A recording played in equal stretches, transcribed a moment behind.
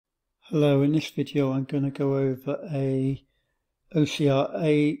Hello, in this video I'm going to go over a OCR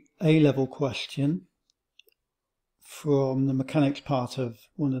A level question from the mechanics part of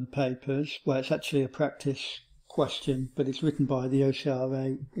one of the papers, where it's actually a practice question, but it's written by the OCR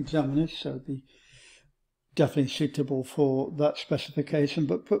A examiners, so it'd be definitely suitable for that specification,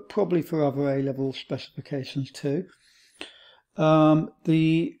 but probably for other A level specifications too.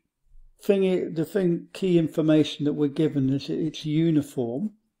 The key information that we're given is it's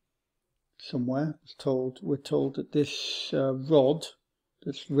uniform. Somewhere we're told that this rod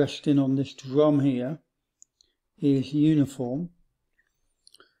that's resting on this drum here is uniform,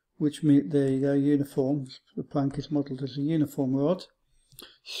 which means there you go, uniform. The plank is modelled as a uniform rod,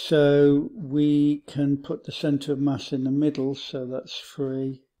 so we can put the centre of mass in the middle. So that's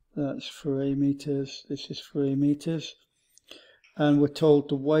 3 meters. This is 3 meters, and we're told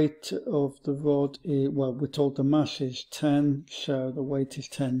the weight of the rod is, well, we're told the mass is 10, so the weight is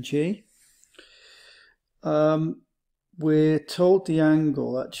 10g. We're told the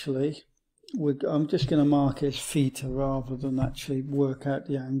angle, actually, I'm just going to mark it as theta rather than actually work out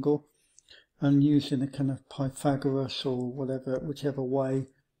the angle, and using a kind of Pythagoras or whatever, whichever way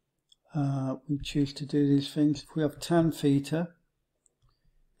we choose to do these things. If we have tan theta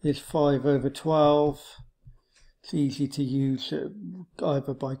is 5/12, it's easy to use it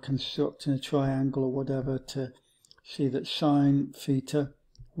either by constructing a triangle or whatever to see that sine theta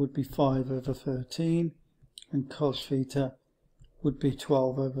would be 5/13. And cos theta would be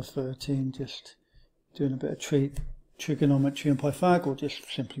 12/13, just doing a bit of trigonometry and Pythagoras, just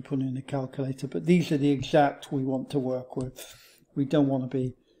simply putting in a calculator. But these are the exact we want to work with. We don't want to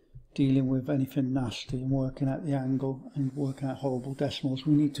be dealing with anything nasty and working out the angle and working out horrible decimals.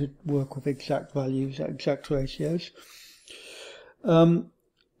 We need to work with exact values, exact ratios.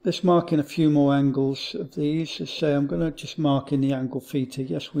 Let's mark in a few more angles of these. Let's say I'm going to just mark in the angle theta.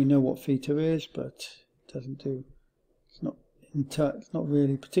 Yes, we know what theta is, but doesn't do. It's not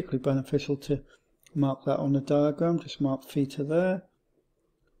really particularly beneficial to mark that on the diagram. Just mark theta there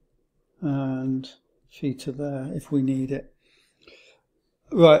and theta there if we need it.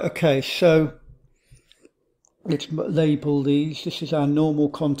 Right, okay, so let's label these. This is our normal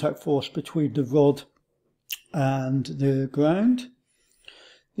contact force between the rod and the ground.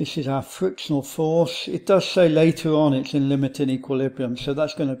 This is our frictional force. It does say later on it's in limiting equilibrium, so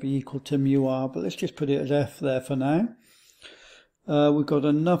that's going to be equal to mu r, but let's just put it as F there for now. We've got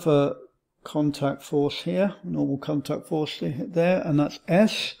another contact force here, normal contact force there, and that's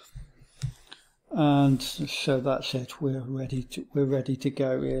S. And so that's it. We're ready to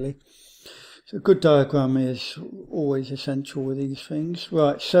go, really. So a good diagram is always essential with these things.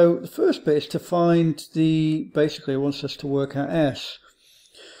 Right, so the first bit is to find basically it wants us to work out S.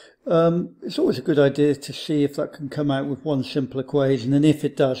 It's always a good idea to see if that can come out with one simple equation, and if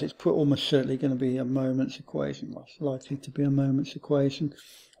it does, it's almost certainly going to be a moments equation. Well, it's likely to be a moments equation.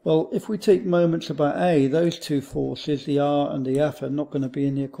 Well, if we take moments about A, those two forces, the R and the F, are not going to be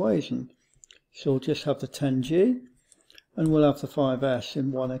in the equation. So we'll just have the 10G, and we'll have the 5S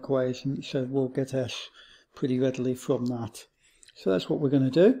in one equation, so we'll get S pretty readily from that. So that's what we're going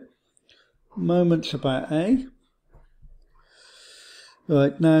to do. Moments about A.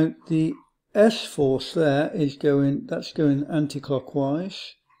 Right, now the S force there is that's going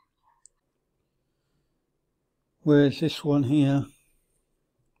anti-clockwise, whereas this one here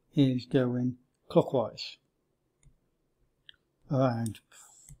is going clockwise around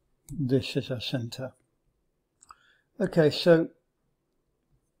this as our centre. Okay, so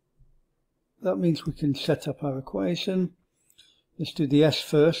that means we can set up our equation. Let's do the S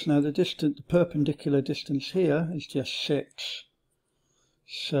first. Now the perpendicular distance here is just 6.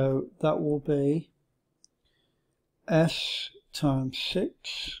 So that will be S times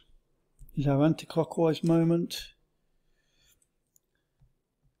 6 is our anti-clockwise moment,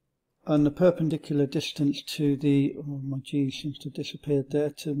 and the perpendicular distance to my G seems to have disappeared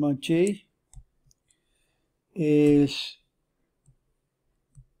there, to my G is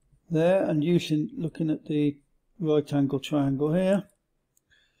there, and looking at the right angle triangle here,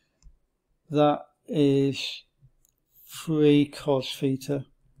 that is 3 cos theta.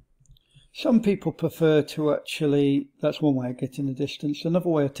 Some people prefer to actually, that's one way of getting the distance. Another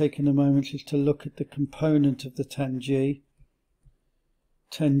way of taking the moments is to look at the component of the 10g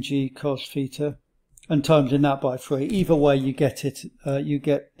cos theta, and timesing that by 3. Either way you get it, you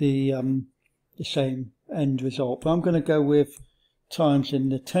get the same end result. But I'm going to go with timesing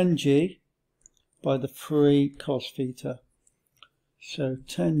the 10g by the 3 cos theta. So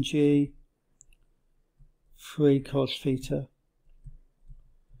 10g 3 cos theta,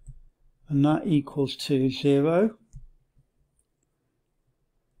 and that equals to 0.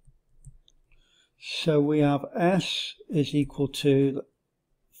 So we have S is equal to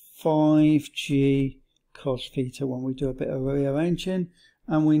 5g cos theta when we do a bit of rearranging,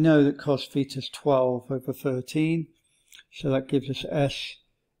 and we know that cos theta is 12 over 13, so that gives us S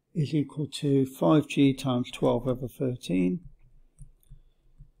is equal to 5g times 12 over 13,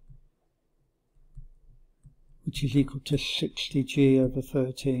 which is equal to 60g over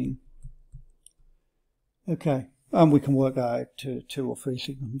 13. Okay, and we can work that out to 2 or 3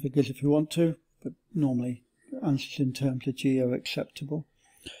 significant figures if you want to, but normally answers in terms of g are acceptable.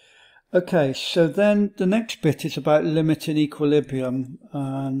 Okay, so then the next bit is about limit in equilibrium,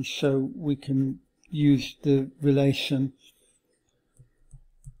 and so we can use the relation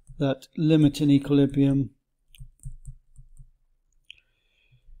that limit in equilibrium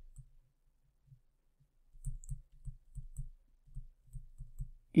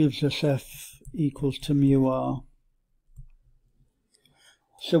gives us f equals to mu r.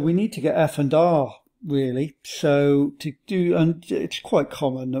 So we need to get f and r really. So to do, and it's quite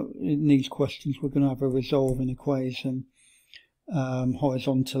common in these questions, we're going to have a resolving equation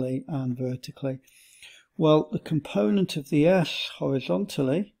horizontally and vertically. Well, the component of the s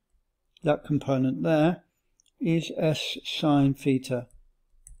horizontally, that component there, is s sine theta,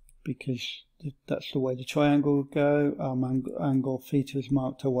 because that's the way the triangle would go. Angle theta is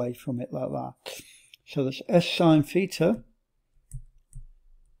marked away from it like that. So that's s sine theta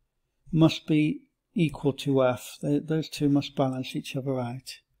must be equal to f. Those two must balance each other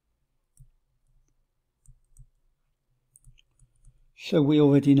out. So we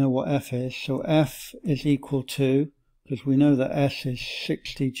already know what f is. So f is equal to, because we know that s is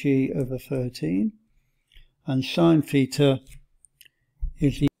 60g over 13, and sine theta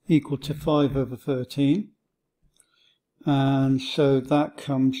is equal to 5 over 13, and so that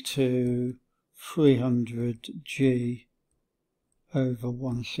comes to 300g over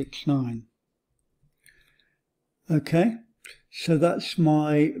 169. Okay, so that's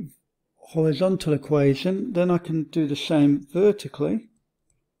my horizontal equation. Then I can do the same vertically.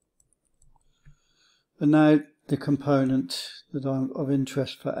 And now the component that I'm of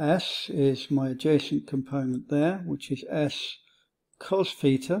interest for S is my adjacent component there, which is S cos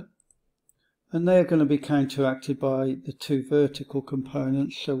theta. And they are going to be counteracted by the two vertical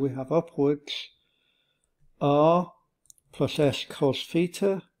components. So we have upwards R plus S cos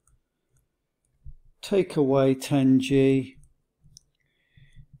theta. Take away 10g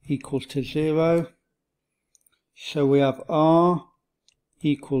equals to 0. So we have R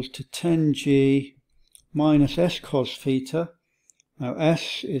equals to 10g minus S cos theta. Now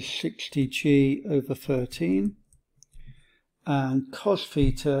S is 60g over 13. And cos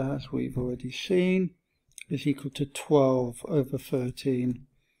theta, as we've already seen, is equal to 12 over 13.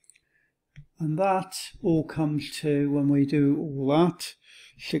 And that all comes to, when we do all that,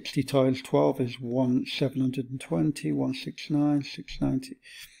 60 times 12 is 720, 169, 690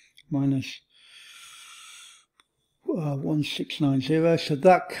 minus 1690. So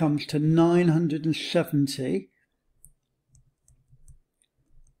that comes to 970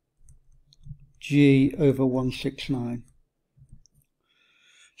 g over 169.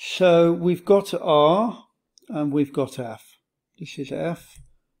 So we've got R and we've got F. This is F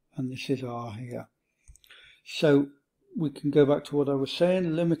and this is R here. So we can go back to what I was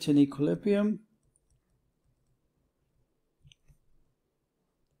saying, limit in equilibrium.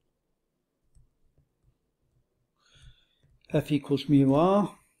 F equals mu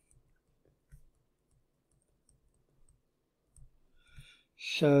R.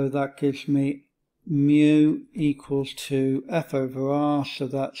 So that gives me mu equals to F over R, so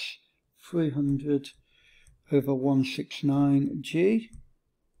that's 300 over 169G.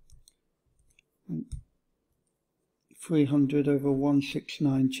 300 over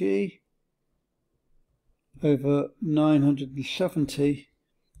 169G over 970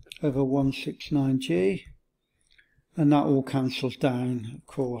 over 169G, and that all cancels down, of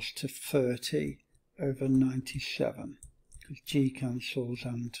course, to 30 over 97, because G cancels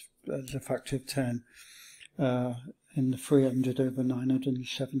and as a factor of 10 in the 300 over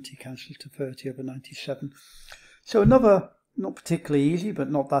 970 cancels to 30 over 97. So another not particularly easy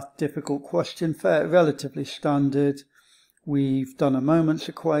but not that difficult question, relatively standard. We've done a moments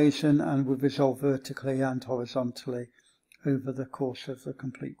equation and we've resolved vertically and horizontally over the course of the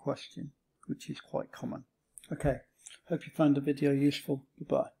complete question, which is quite common. Okay, hope you found the video useful.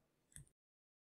 Goodbye.